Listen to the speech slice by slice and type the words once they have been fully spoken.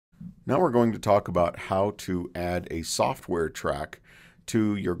Now we're going to talk about how to add a software track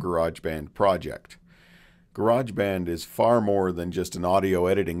to your Garageband project. Garageband is far more than just an audio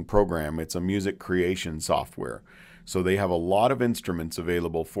editing program. It's a music creation software. So they have a lot of instruments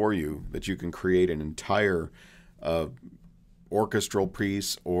available for you that you can create an entire orchestral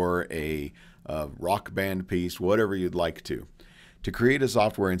piece or a rock band piece, whatever you'd like to. To create a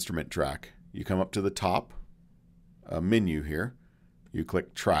software instrument track, you come up to the top menu here. You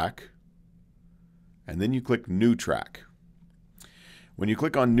click Track, and then you click New Track. When you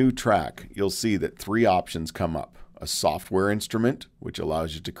click on New Track, you'll see that three options come up. A software instrument, which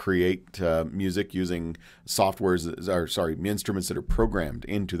allows you to create music using instruments that are programmed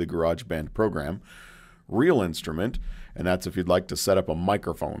into the GarageBand program. Real instrument, and that's if you'd like to set up a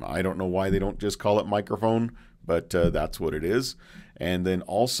microphone. I don't know why they don't just call it microphone, but that's what it is. And then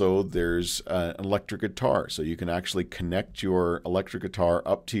also there's an electric guitar, so you can actually connect your electric guitar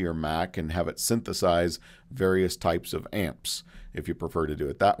up to your Mac and have it synthesize various types of amps if you prefer to do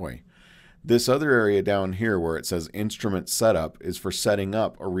it that way. This other area down here where it says instrument setup is for setting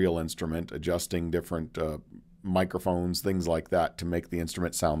up a real instrument, adjusting different microphones, things like that to make the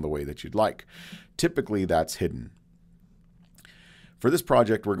instrument sound the way that you'd like. Typically that's hidden. For this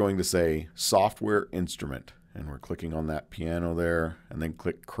project we're going to say software instrument, and we're clicking on that piano there and then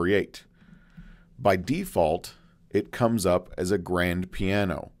click Create. By default it comes up as a grand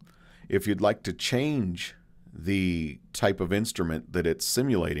piano. If you'd like to change the type of instrument that it's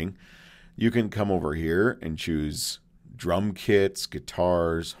simulating, you can come over here and choose drum kits,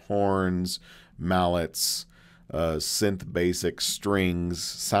 guitars, horns, mallets, synth basics, strings,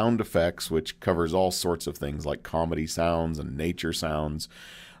 sound effects, which covers all sorts of things like comedy sounds and nature sounds.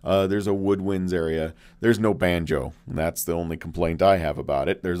 There's a woodwinds area. There's no banjo. That's the only complaint I have about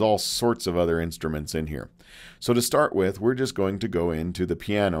it. There's all sorts of other instruments in here. So to start with, we're just going to go into the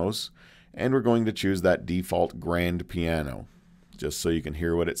pianos, and we're going to choose that default grand piano, just so you can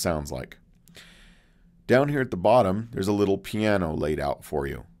hear what it sounds like. Down here at the bottom, there's a little piano laid out for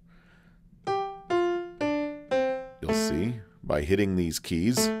you. You'll see by hitting these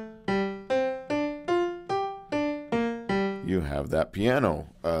keys, you have that piano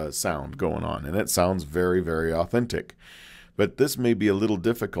sound going on, and it sounds very, very authentic. But this may be a little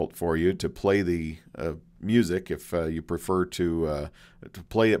difficult for you to play the music if you prefer to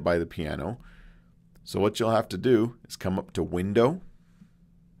play it by the piano. So what you'll have to do is come up to Window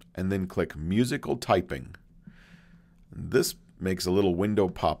and then click Musical Typing. This makes a little window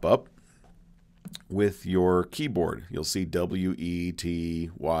pop up with your keyboard. You'll see W, E, T,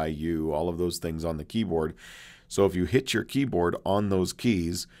 Y, U, all of those things on the keyboard. So if you hit your keyboard on those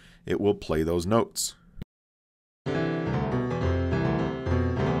keys, it will play those notes.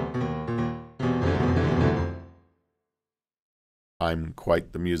 I'm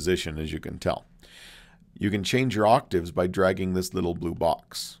quite the musician, as you can tell. You can change your octaves by dragging this little blue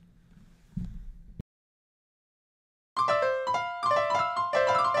box.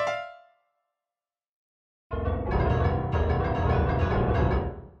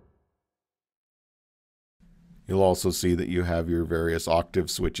 You'll also see that you have your various octave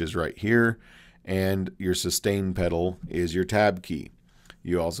switches right here, and your sustain pedal is your tab key.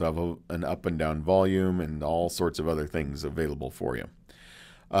 You also have an up and down volume and all sorts of other things available for you.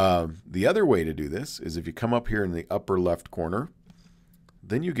 The other way to do this is if you come up here in the upper left corner,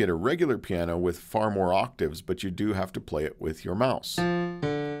 then you get a regular piano with far more octaves, but you do have to play it with your mouse.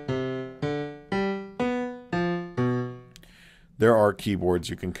 There are keyboards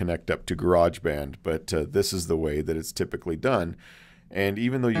you can connect up to GarageBand, but this is the way that it's typically done. And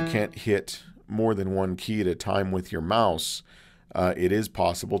even though you can't hit more than one key at a time with your mouse, it is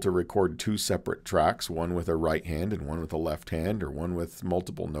possible to record two separate tracks, one with a right hand and one with a left hand, or one with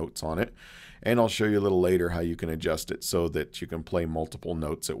multiple notes on it. And I'll show you a little later how you can adjust it so that you can play multiple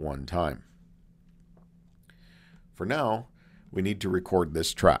notes at one time. For now, we need to record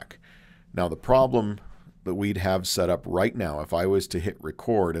this track. Now the problem that we'd have set up right now if I was to hit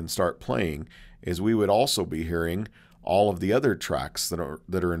record and start playing is we would also be hearing all of the other tracks that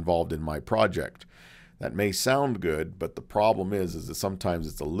are involved in my project. That may sound good, but the problem is that sometimes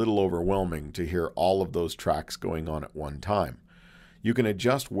it's a little overwhelming to hear all of those tracks going on at one time. You can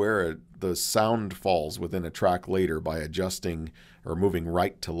adjust where the sound falls within a track later by adjusting or moving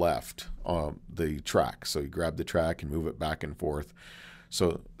right to left on the track. So you grab the track and move it back and forth.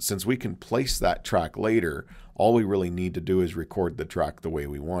 So since we can place that track later, all we really need to do is record the track the way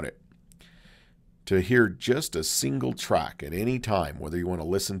we want it. To hear just a single track at any time, whether you want to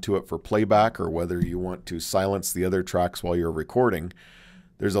listen to it for playback or whether you want to silence the other tracks while you're recording,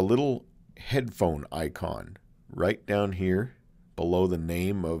 there's a little headphone icon right down here below the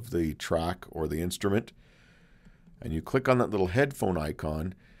name of the track or the instrument, and you click on that little headphone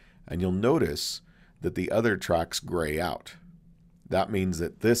icon, and you'll notice that the other tracks gray out. That means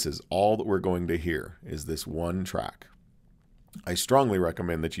that this is all that we're going to hear, is this one track. I strongly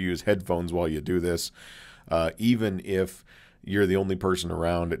recommend that you use headphones while you do this. Even if you're the only person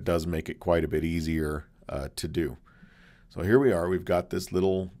around, it does make it quite a bit easier to do. So here we are. We've got this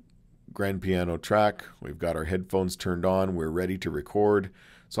little grand piano track. We've got our headphones turned on. We're ready to record.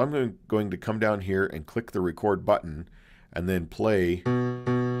 So I'm going to come down here and click the record button and then play.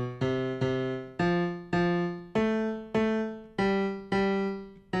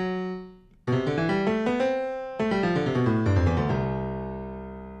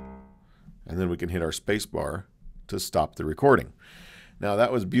 And then we can hit our space bar to stop the recording. Now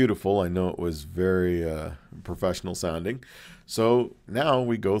that was beautiful. I know it was very professional sounding. So now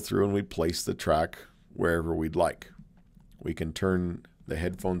we go through and we place the track wherever we'd like. We can turn the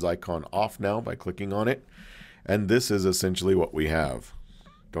headphones icon off now by clicking on it. And this is essentially what we have.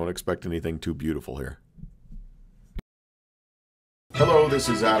 Don't expect anything too beautiful here. Hello, this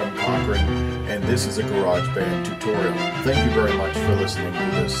is Adam Cochran, and this is a Garageband tutorial. Thank you very much for listening to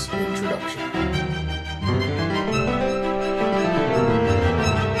this introduction.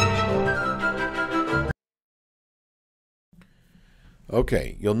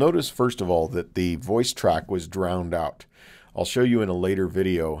 Okay, you'll notice first of all that the voice track was drowned out. I'll show you in a later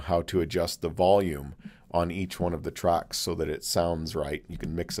video how to adjust the volume on each one of the tracks so that it sounds right. You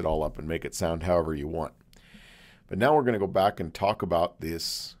can mix it all up and make it sound however you want. But now we're going to go back and talk about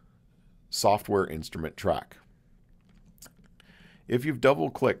this software instrument track. If you've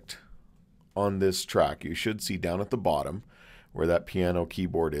double-clicked on this track, you should see down at the bottom where that piano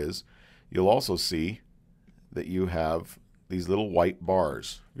keyboard is, you'll also see that you have these little white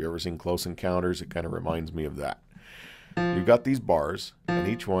bars. Have you ever seen Close Encounters? It kind of reminds me of that. You've got these bars, and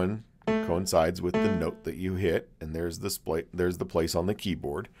each one coincides with the note that you hit, and there's the place on the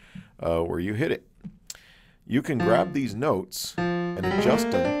keyboard where you hit it. You can grab these notes and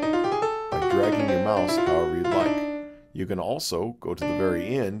adjust them by dragging your mouse however you'd like. You can also go to the very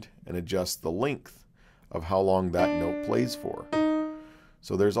end and adjust the length of how long that note plays for.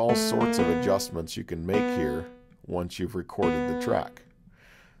 So there's all sorts of adjustments you can make here once you've recorded the track.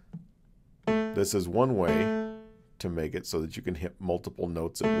 This is one way to make it so that you can hit multiple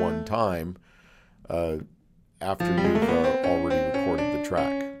notes at one time after you've already recorded the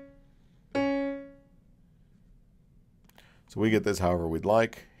track. So we get this however we'd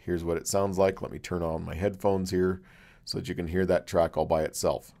like. Here's what it sounds like. Let me turn on my headphones here so that you can hear that track all by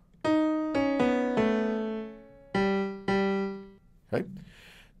itself. Okay.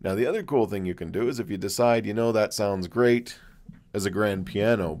 Now the other cool thing you can do is if you decide, you know, that sounds great as a grand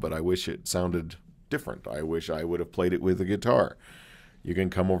piano, but I wish it sounded different. I wish I would have played it with a guitar. You can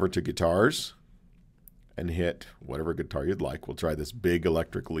come over to guitars and hit whatever guitar you'd like. We'll try this big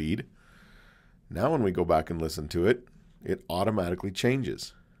electric lead. Now when we go back and listen to it, it automatically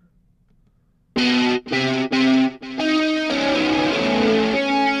changes.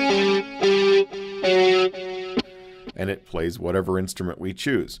 And it plays whatever instrument we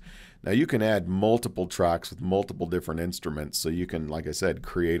choose. Now you can add multiple tracks with multiple different instruments, so you can, like I said,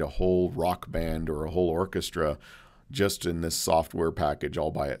 create a whole rock band or a whole orchestra just in this software package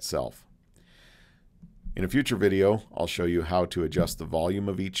all by itself. In a future video, I'll show you how to adjust the volume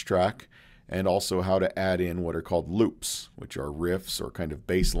of each track and also how to add in what are called loops, which are riffs or kind of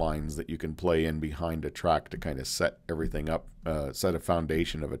bass lines that you can play in behind a track to kind of set everything up, set a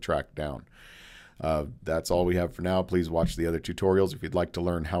foundation of a track down. That's all we have for now. Please watch the other tutorials if you'd like to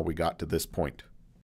learn how we got to this point.